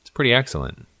 it's pretty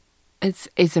excellent.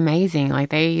 It's amazing. Like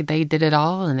they did it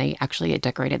all, and they actually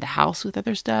decorated the house with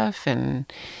other stuff,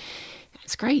 and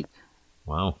it's great.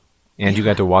 Wow. And you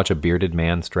got to watch a bearded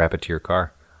man strap it to your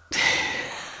car.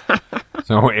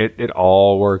 So it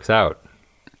all works out.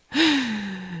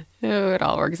 Oh, it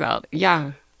all works out.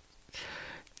 Yeah.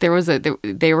 There was a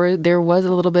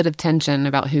little bit of tension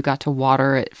about who got to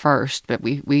water it first, but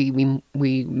we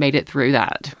made it through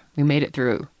that. We made it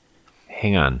through.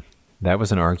 Hang on. That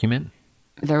was an argument?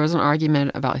 There was an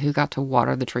argument about who got to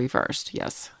water the tree first,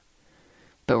 yes.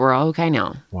 But we're all okay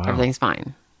now. Wow. Everything's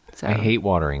fine. So I hate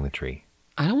watering the tree.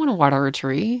 I don't want to water a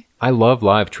tree. I love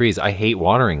live trees. I hate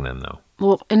watering them, though.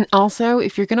 Well, and also,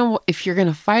 if you're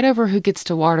gonna fight over who gets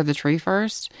to water the tree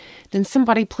first, then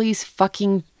somebody please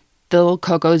fucking fill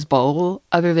Coco's bowl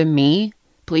other than me,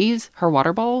 please, her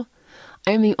water bowl.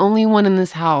 I am the only one in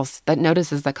this house that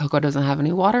notices that Coco doesn't have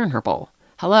any water in her bowl.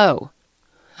 Hello.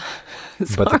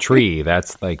 But the tree,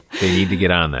 that's like, they need to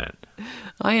get on that.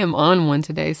 I am on one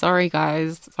today. Sorry,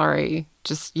 guys. Sorry.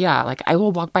 Just, yeah, like I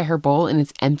will walk by her bowl and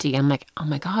it's empty. I'm like, oh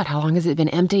my God, how long has it been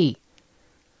empty?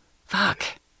 Fuck.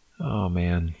 Oh,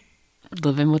 man.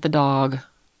 Living with the dog.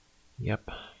 Yep.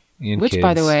 And which, kids.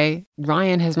 By the way,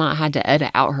 Ryan has not had to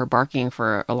edit out her barking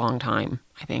for a long time,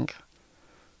 I think.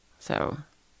 So.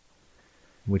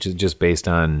 Which is just based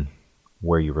on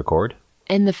where you record?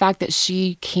 And the fact that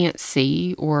she can't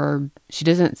see, or she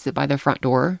doesn't sit by the front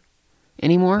door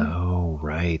anymore. Oh,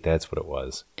 right. That's what it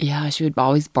was. Yeah, she would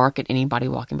always bark at anybody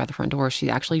walking by the front door. She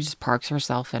actually just parks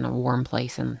herself in a warm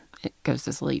place and it goes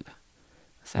to sleep.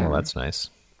 So, well, that's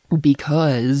nice.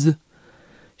 Because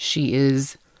she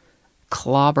is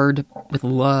clobbered with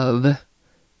love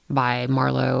by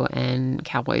Marlo and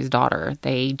Cowboy's daughter.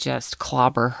 They just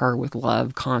clobber her with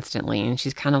love constantly. And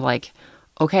she's kind of like,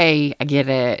 okay, I get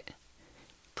it.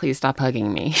 Please stop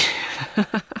hugging me.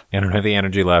 I don't have the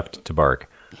energy left to bark.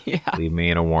 Yeah. Leave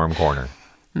me in a warm corner.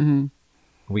 Mm-hmm.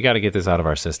 We got to get this out of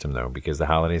our system, though, because the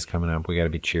holiday's coming up. We got to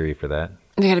be cheery for that.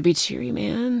 We got to be cheery,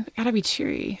 man. Got to be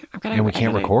cheery. And we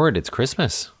can't record. It's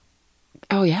Christmas.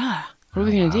 Oh, yeah. What are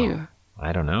we going to do?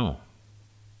 I don't know.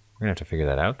 We're going to have to figure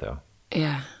that out, though.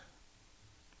 Yeah.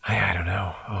 I don't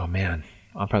know. Oh, man.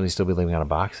 I'll probably still be living out of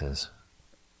boxes.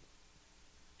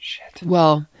 Shit.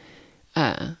 Well,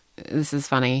 this is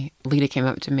funny. Lita came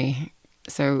up to me.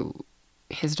 So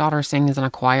his daughter sings in a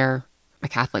choir, a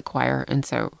Catholic choir. And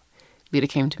so Lita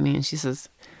came to me and she says,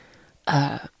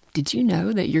 did you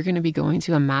know that you're going to be going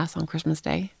to a mass on Christmas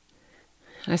Day?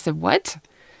 And I said, what?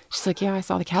 She's like, yeah, I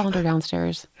saw the calendar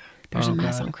downstairs. There's a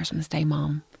mass on Christmas Day,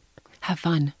 Mom. Have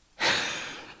fun.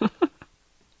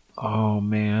 Oh,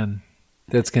 man.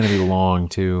 That's going to be long,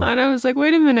 too. And I was like,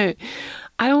 wait a minute.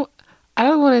 I don't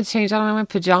want to change out of my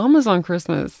pajamas on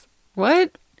Christmas.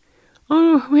 What?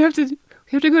 Oh, we have to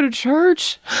go to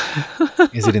church.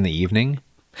 Is it in the evening?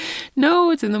 No,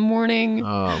 it's in the morning.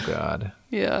 Oh, God.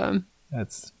 Yeah.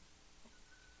 That's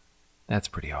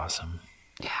pretty awesome.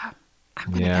 Yeah.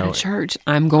 I'm going to go to church.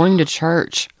 I'm going to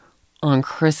church on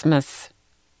Christmas,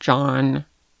 John.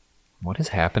 What is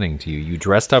happening to you? You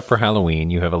dressed up for Halloween.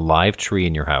 You have a live tree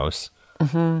in your house.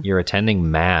 Mm-hmm. You're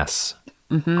attending mass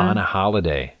on a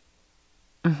holiday.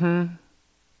 Mm-hmm.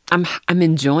 I'm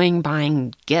enjoying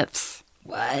buying gifts.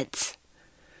 What?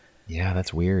 Yeah,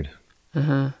 that's weird.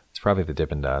 Mm-hmm. It's probably the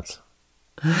Dippin' Dots.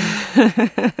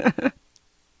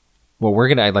 Well,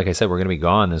 like I said, we're gonna be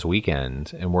gone this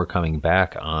weekend, and we're coming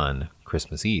back on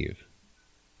Christmas Eve.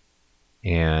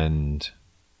 And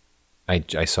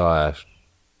I saw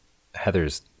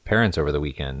Heather's parents over the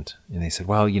weekend, and they said,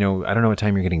 well, I don't know what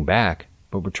time you're getting back,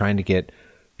 but we're trying to get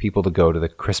people to go to the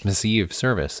Christmas Eve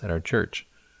service at our church.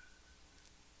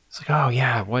 It's like, oh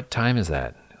yeah, what time is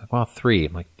that? Like, well, 3.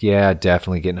 I'm like, yeah,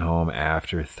 definitely getting home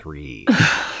after 3.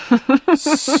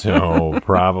 So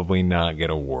probably not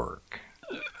gonna work.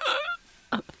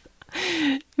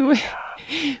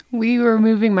 We were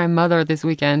moving my mother this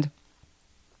weekend,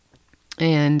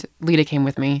 and Lita came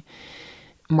with me.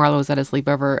 Marlo was at a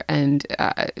sleepover, and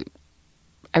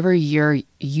every year,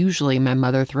 usually my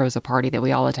mother throws a party that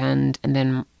we all attend, and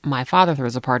then my father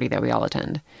throws a party that we all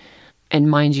attend. And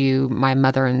mind you, my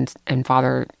mother and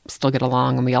father still get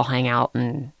along, and we all hang out,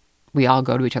 and we all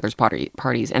go to each other's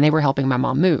parties. And they were helping my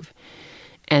mom move.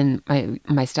 And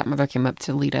my stepmother came up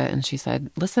to Lita, and she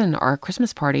said, listen, our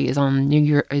Christmas party is on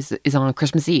is on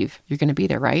Christmas Eve. You're going to be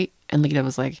there, right? And Lita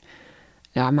was like,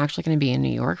 no, I'm actually going to be in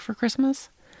New York for Christmas.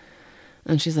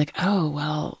 And she's like, oh,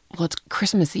 well, it's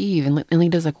Christmas Eve. And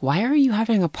Lita's like, why are you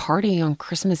having a party on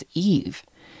Christmas Eve?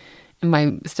 And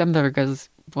my stepmother goes,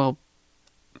 well,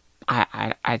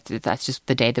 I that's just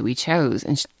the day that we chose.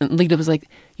 And Lita was like,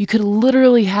 you could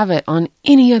literally have it on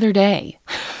any other day.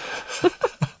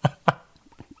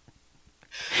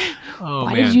 Oh,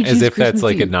 Why man. did you As choose if that's Christmas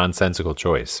like a Eve? nonsensical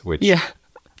choice, which Yeah.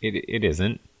 it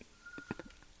isn't.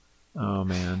 Oh,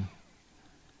 man.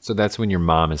 So that's when your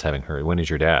mom is having her. When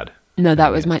is your dad? No,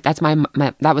 that was my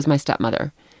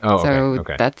stepmother. Oh, okay, so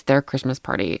okay. That's their Christmas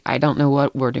party. I don't know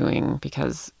what we're doing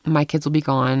because my kids will be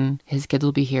gone, his kids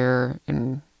will be here,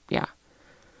 and yeah.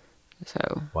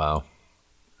 So Wow.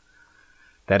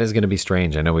 That is going to be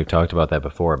strange. I know we've talked about that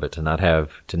before, but to not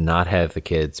have the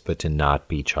kids, but to not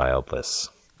be childless.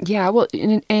 yeah, well,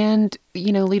 and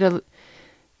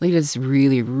Lita's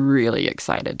really, really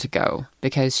excited to go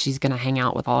because she's gonna hang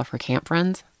out with all of her camp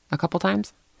friends a couple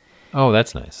times. Oh,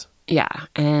 that's nice. Yeah,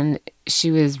 and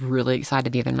she was really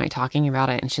excited the other night talking about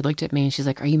it, and she looked at me and she's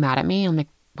like, are you mad at me? I'm like,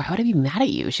 why would I be mad at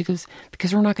you? She goes,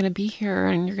 because we're not going to be here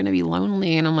and you're going to be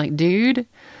lonely. And I'm like, dude,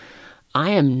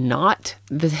 I am not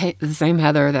the same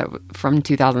Heather that from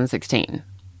 2016.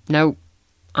 Nope.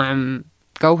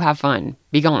 Go have fun.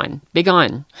 Be gone. Be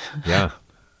gone. Yeah.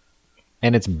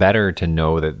 And it's better to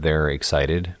know that they're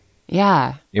excited.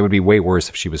 Yeah. It would be way worse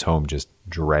if she was home just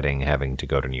dreading having to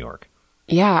go to New York.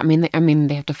 Yeah, I mean,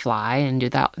 they have to fly and do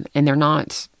that, and they're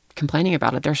not complaining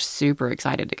about it. They're super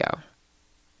excited to go.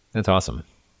 That's awesome.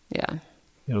 Yeah.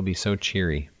 It'll be so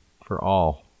cheery for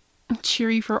all.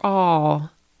 Cheery for all.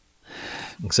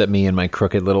 Except me and my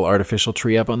crooked little artificial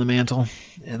tree up on the mantle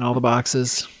and all the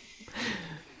boxes.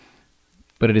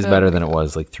 But it is better than it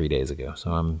was like 3 days ago,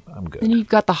 so I'm good. And you've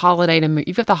got the holiday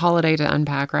to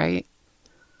unpack, right?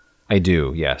 I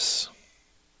do, yes.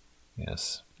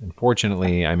 Yes.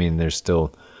 Unfortunately, I mean, there's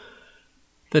still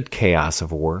the chaos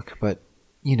of work, but,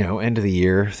 end of the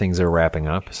year, things are wrapping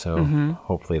up, so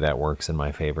hopefully that works in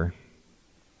my favor.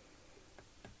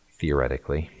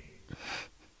 Theoretically.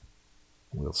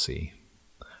 We'll see.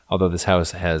 Although this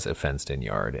house has a fenced-in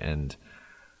yard, and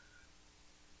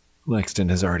Lexton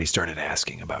has already started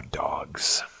asking about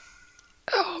dogs.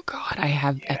 Oh, God,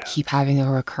 I keep having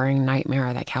a recurring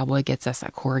nightmare that Cowboy gets us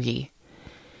a corgi.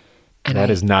 And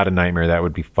that is not a nightmare. That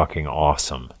would be fucking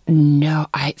awesome. No,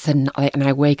 and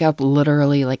I wake up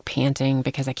literally like panting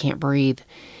because I can't breathe.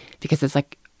 Because it's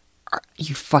like,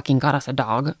 you fucking got us a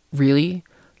dog? Really?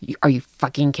 Are you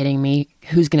fucking kidding me?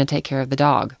 Who's going to take care of the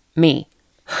dog? Me.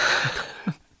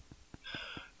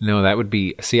 No, that would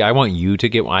be... See, I want you to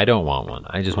get one. I don't want one.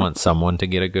 I just want someone to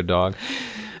get a good dog.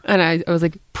 And I was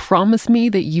like, promise me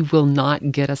that you will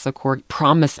not get us a corgi.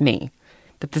 Promise me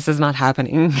that this is not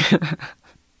happening.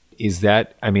 Is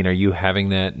that... I mean, are you having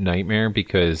that nightmare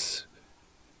because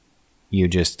you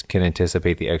just can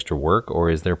anticipate the extra work?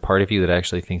 Or is there part of you that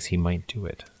actually thinks he might do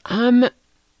it?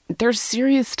 There's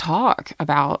serious talk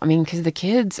about... I mean, because the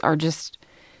kids are just...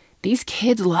 These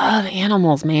kids love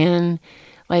animals, man.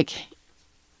 Like...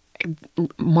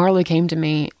 Marla came to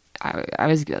me. I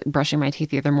was brushing my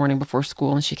teeth the other morning before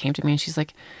school, and she came to me and she's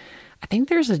like, I think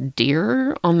there's a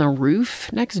deer on the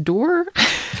roof next door.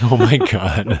 Oh my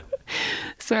God.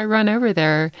 So I run over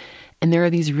there, and there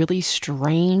are these really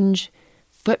strange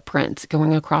footprints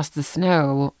going across the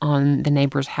snow on the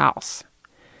neighbor's house.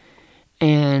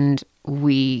 And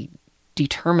we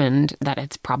determined that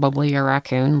it's probably a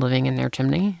raccoon living in their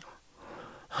chimney.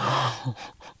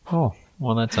 Oh.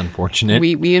 Well, that's unfortunate.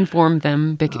 We informed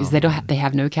them because they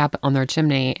have no cap on their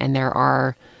chimney, and there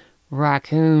are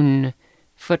raccoon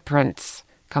footprints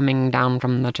coming down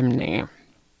from the chimney.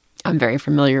 I'm very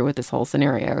familiar with this whole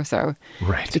scenario, so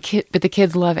right. But the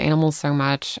kids love animals so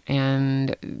much,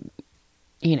 and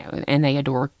you know, and they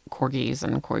adore corgis,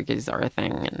 and corgis are a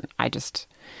thing. And I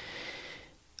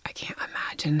can't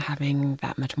imagine having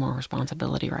that much more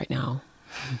responsibility right now.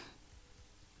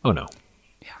 Oh, no.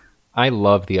 Yeah. I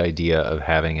love the idea of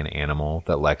having an animal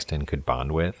that Lexton could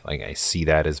bond with. Like, I see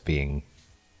that as being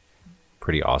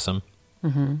pretty awesome.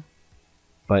 Mm-hmm.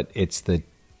 But it's the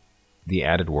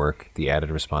added work, the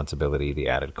added responsibility, the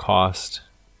added cost.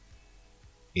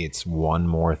 It's one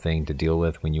more thing to deal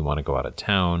with when you want to go out of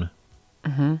town.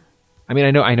 Mm-hmm. I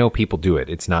mean, I know people do it.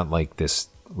 It's not like this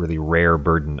really rare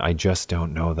burden. I just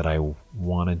don't know that I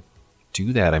want to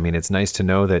do that. I mean, it's nice to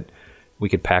know that we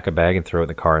could pack a bag and throw it in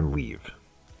the car and leave.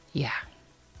 Yeah.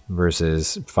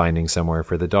 Versus finding somewhere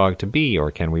for the dog to be,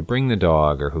 or can we bring the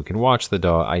dog, or who can watch the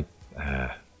dog?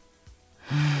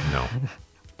 No.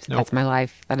 That's my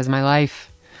life. That is my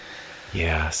life.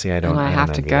 Yeah, see, I don't. And I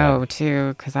have to go that.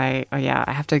 too, because I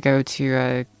have to go to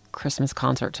a Christmas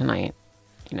concert tonight.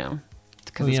 You know,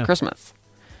 because it's Christmas,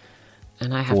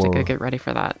 and I have to go get ready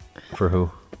for that. For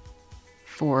who?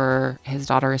 For his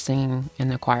daughter is singing in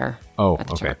the choir. At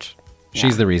the church.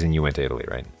 She's the reason you went to Italy,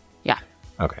 right? Yeah.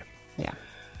 Okay. Yeah.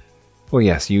 Well,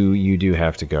 yes, you do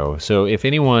have to go. So if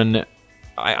anyone,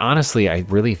 I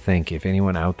really think if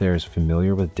anyone out there is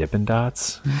familiar with Dippin'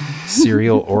 Dots,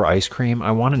 cereal or ice cream,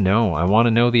 I want to know. I want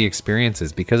to know the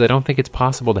experiences, because I don't think it's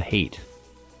possible to hate.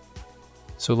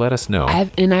 So let us know.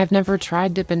 I've never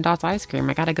tried Dippin' Dots ice cream.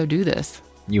 I got to go do this.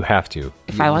 You have to.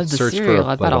 If I love the cereal,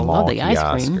 I bet I'll love the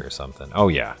ice cream or something. Oh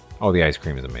yeah. Oh, the ice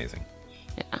cream is amazing.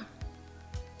 Yeah.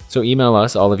 So email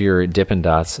us all of your Dippin'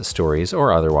 Dots stories,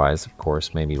 or otherwise, of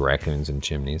course, maybe raccoons and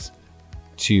chimneys,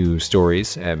 to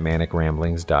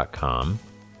stories@manicramblings.com.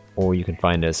 Or you can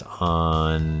find us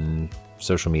on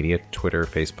social media, Twitter,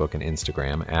 Facebook, and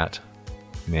Instagram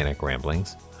 @Manic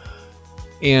Ramblings.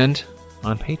 And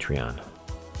on Patreon,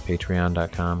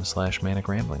 patreon.com/Manic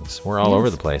Ramblings. We're all over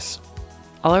the place.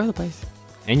 All over the place.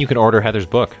 And you can order Heather's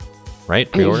book,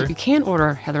 right? Pre-order? You can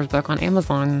order Heather's book on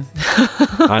Amazon.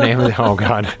 On Amazon? Oh,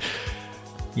 God.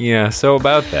 Yeah, so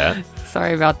about that.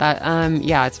 Sorry about that.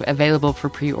 Yeah, it's available for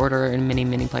pre-order in many,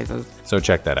 many places. So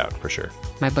check that out for sure.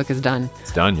 My book is done.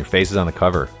 It's done. Your face is on the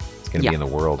cover. It's going to be in the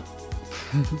world.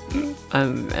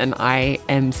 And I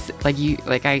am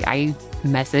I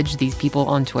message these people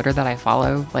on Twitter that I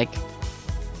follow, like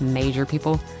major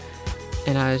people,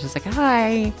 and I was just like,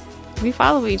 hi, we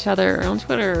follow each other on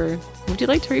Twitter. Would you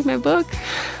like to read my book?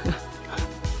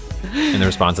 And the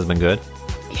response has been good?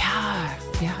 Yeah.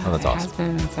 Oh, that's awesome. It has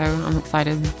been, so I'm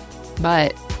excited.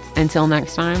 But until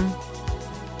next time,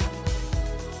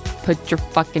 put your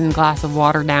fucking glass of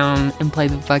water down and play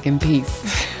the fucking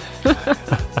piece.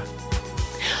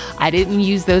 I didn't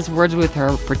use those words with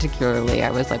her particularly.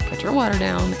 I was like, put your water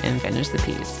down and finish the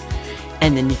piece.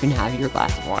 And then you can have your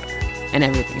glass of water. And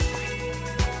everything's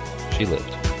fine. She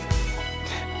lived.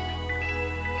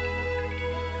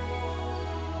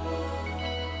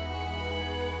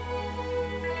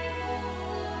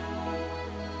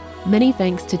 Many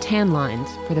thanks to Tan Lines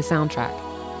for the soundtrack,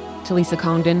 to Lisa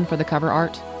Congdon for the cover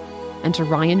art, and to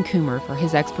Ryan Coomer for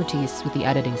his expertise with the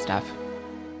editing stuff.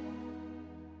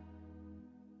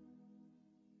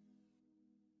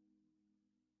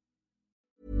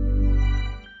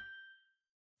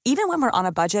 Even when we're on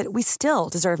a budget, we still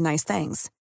deserve nice things.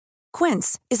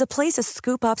 Quince is a place to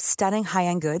scoop up stunning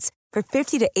high-end goods for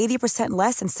 50 to 80%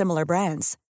 less than similar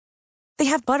brands. They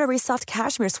have buttery soft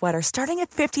cashmere sweaters starting at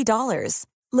 $50,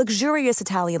 luxurious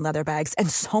Italian leather bags, and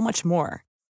so much more.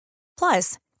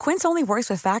 Plus, Quince only works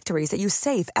with factories that use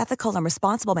safe, ethical, and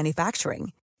responsible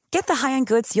manufacturing. Get the high-end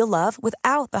goods you'll love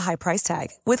without the high price tag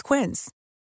with Quince.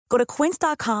 Go to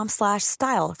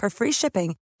quince.com/style for free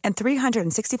shipping and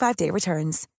 365-day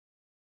returns.